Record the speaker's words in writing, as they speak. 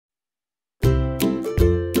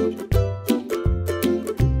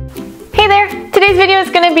video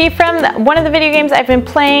is going to be from one of the video games I've been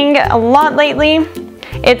playing a lot lately.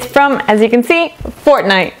 It's from, as you can see,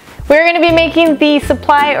 Fortnite. We're going to be making the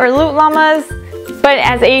supply or loot llamas, but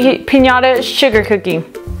as a piñata sugar cookie. So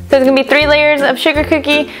there's going to be 3 layers of sugar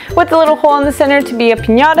cookie with a little hole in the center to be a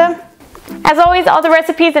piñata. As always, all the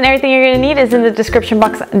recipes and everything you're going to need is in the description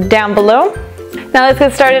box down below. Now let's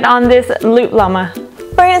get started on this loot llama.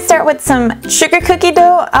 We're going to start with some sugar cookie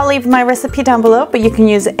dough. I'll leave my recipe down below, but you can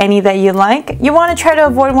use any that you like. You want to try to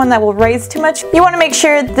avoid one that will rise too much. You want to make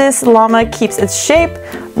sure this llama keeps its shape,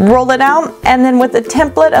 roll it out, and then with the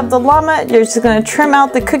template of the llama, you're just going to trim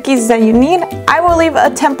out the cookies that you need. I will leave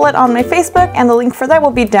a template on my Facebook, and the link for that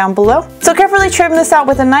will be down below. So carefully trim this out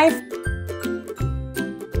with a knife.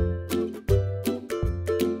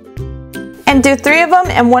 And do 3 of them,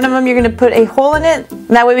 and one of them you're going to put a hole in it.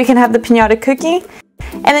 That way we can have the piñata cookie.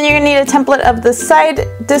 And then you're going to need a template of the side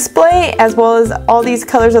display, as well as all these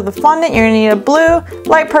colors of the fondant. You're going to need a blue,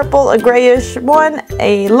 light purple, a grayish one,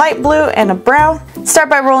 a light blue, and a brown. Start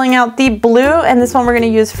by rolling out the blue, and this one we're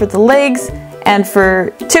going to use for the legs and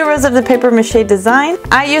for 2 rows of the paper mache design.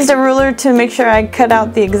 I used a ruler to make sure I cut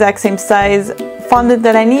out the exact same size fondant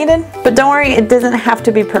that I needed, but don't worry, it doesn't have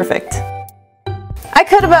to be perfect. I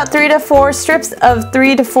cut about 3 to 4 strips of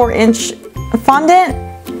 3 to 4 inch fondant.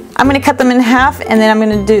 I'm going to cut them in half, and then I'm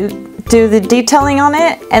going to do the detailing on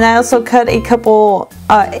it. And I also cut a couple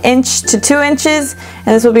inch to 2 inches, and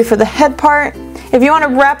this will be for the head part. If you want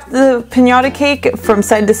to wrap the piñata cake from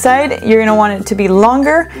side to side, you're going to want it to be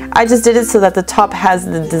longer. I just did it so that the top has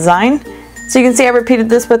the design. So you can see I repeated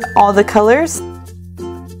this with all the colors.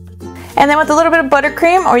 And then with a little bit of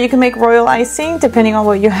buttercream, or you can make royal icing depending on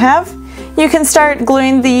what you have. You can start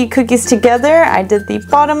gluing the cookies together. I did the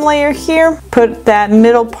bottom layer here, put that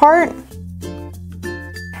middle part,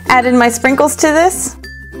 added my sprinkles to this,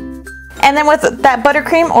 and then with that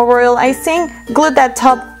buttercream or royal icing, glued that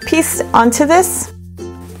top piece onto this,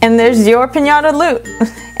 and there's your piñata loot,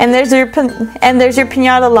 and there's your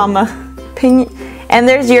piñata llama, and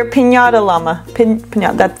there's your piñata llama.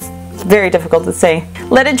 Piñata, that's very difficult to say.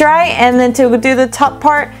 Let it dry, and then to do the top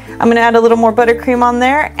part, I'm going to add a little more buttercream on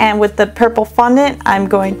there, and with the purple fondant I'm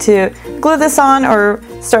going to glue this on or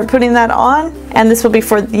start putting that on, and this will be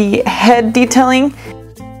for the head detailing.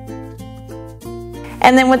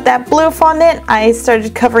 And then with that blue fondant I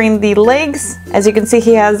started covering the legs. As you can see,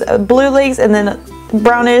 he has blue legs and then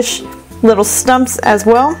brownish little stumps as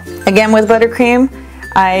well. Again, with buttercream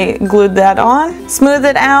I glued that on, smooth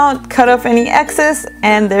it out, cut off any excess,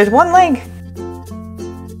 and there's one leg.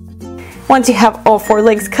 Once you have all 4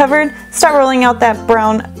 legs covered, start rolling out that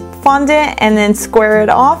brown fondant and then square it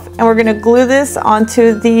off, and we're going to glue this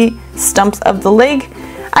onto the stumps of the leg.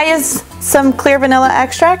 I use some clear vanilla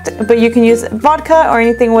extract, but you can use vodka or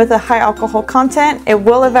anything with a high alcohol content. It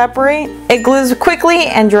will evaporate. It glues quickly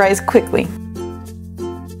and dries quickly.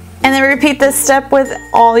 And then repeat this step with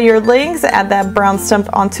all your legs. Add that brown stump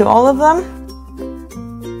onto all of them.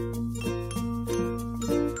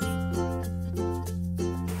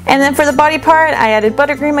 And then for the body part, I added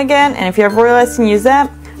buttercream again, and if you have royal icing, use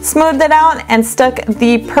that. Smoothed it out and stuck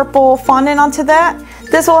the purple fondant onto that.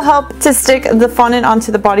 This will help to stick the fondant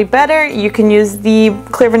onto the body better. You can use the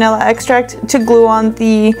clear vanilla extract to glue on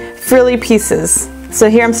the frilly pieces. So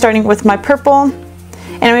here I'm starting with my purple,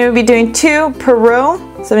 and I'm going to be doing 2 per row.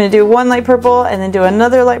 So I'm going to do 1 light purple and then do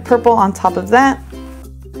another light purple on top of that.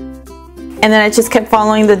 And then I just kept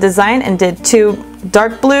following the design and did 2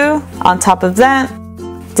 dark blue on top of that.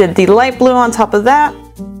 Did the light blue on top of that,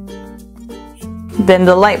 then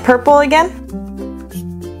the light purple again,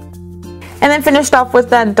 and then finished off with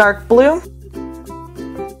that dark blue.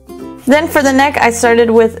 Then for the neck I started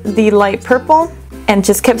with the light purple and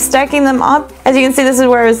just kept stacking them up. As you can see, this is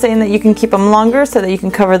where I was saying that you can keep them longer so that you can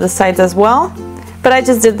cover the sides as well, but I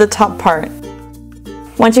just did the top part.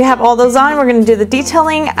 Once you have all those on, we're going to do the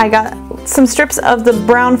detailing. I got some strips of the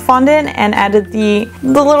brown fondant and added the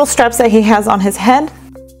little straps that he has on his head.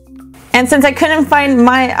 And since I couldn't find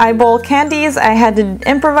my eyeball candies, I had to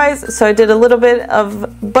improvise, so I did a little bit of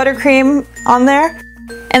buttercream on there.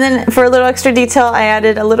 And then for a little extra detail, I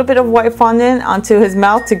added a little bit of white fondant onto his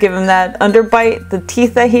mouth to give him that underbite, the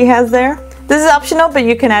teeth that he has there. This is optional, but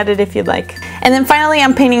you can add it if you'd like. And then finally,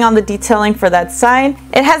 I'm painting on the detailing for that side.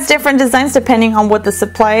 It has different designs depending on what the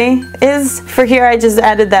supply is. For here, I just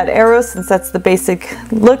added that arrow since that's the basic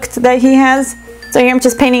look that he has. So here I'm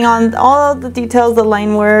just painting on all the details, the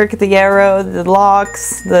line work, the arrow, the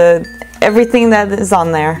locks, everything that is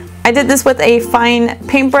on there. I did this with a fine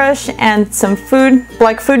paintbrush and some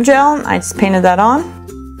black food gel. I just painted that on.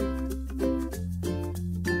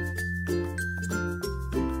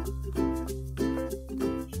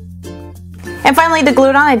 And finally, to glue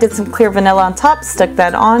it on, I did some clear vanilla on top, stuck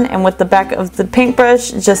that on, and with the back of the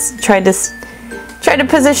paintbrush, just tried to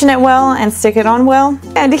position it well and stick it on well.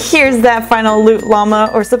 And here's that final loot llama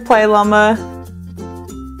or supply llama.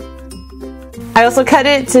 I also cut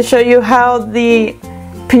it to show you how the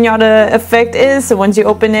piñata effect is. So once you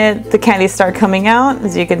open it, the candies start coming out,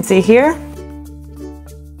 as you can see here.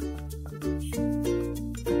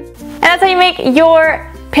 And that's how you make your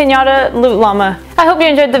piñata loot llama. I hope you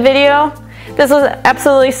enjoyed the video. This was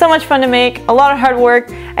absolutely so much fun to make, a lot of hard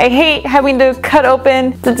work. I hate having to cut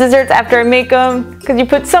open the desserts after I make them because you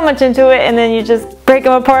put so much into it and then you just break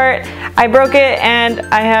them apart. I broke it and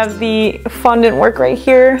I have the fondant work right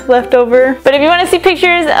here left over. But if you want to see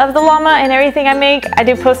pictures of the llama and everything I make, I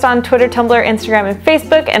do post on Twitter, Tumblr, Instagram, and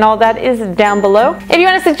Facebook, and all that is down below. If you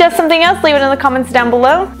want to suggest something else, leave it in the comments down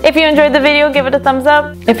below. If you enjoyed the video, give it a thumbs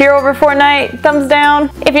up. If you're over Fortnite, thumbs down.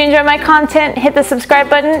 If you enjoy my content, hit the subscribe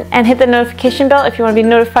button and hit the notification bell if you want to be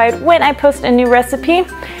notified when I post a new recipe.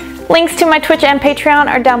 Links to my Twitch and Patreon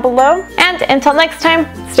are down below. And until next time,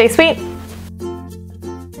 stay sweet.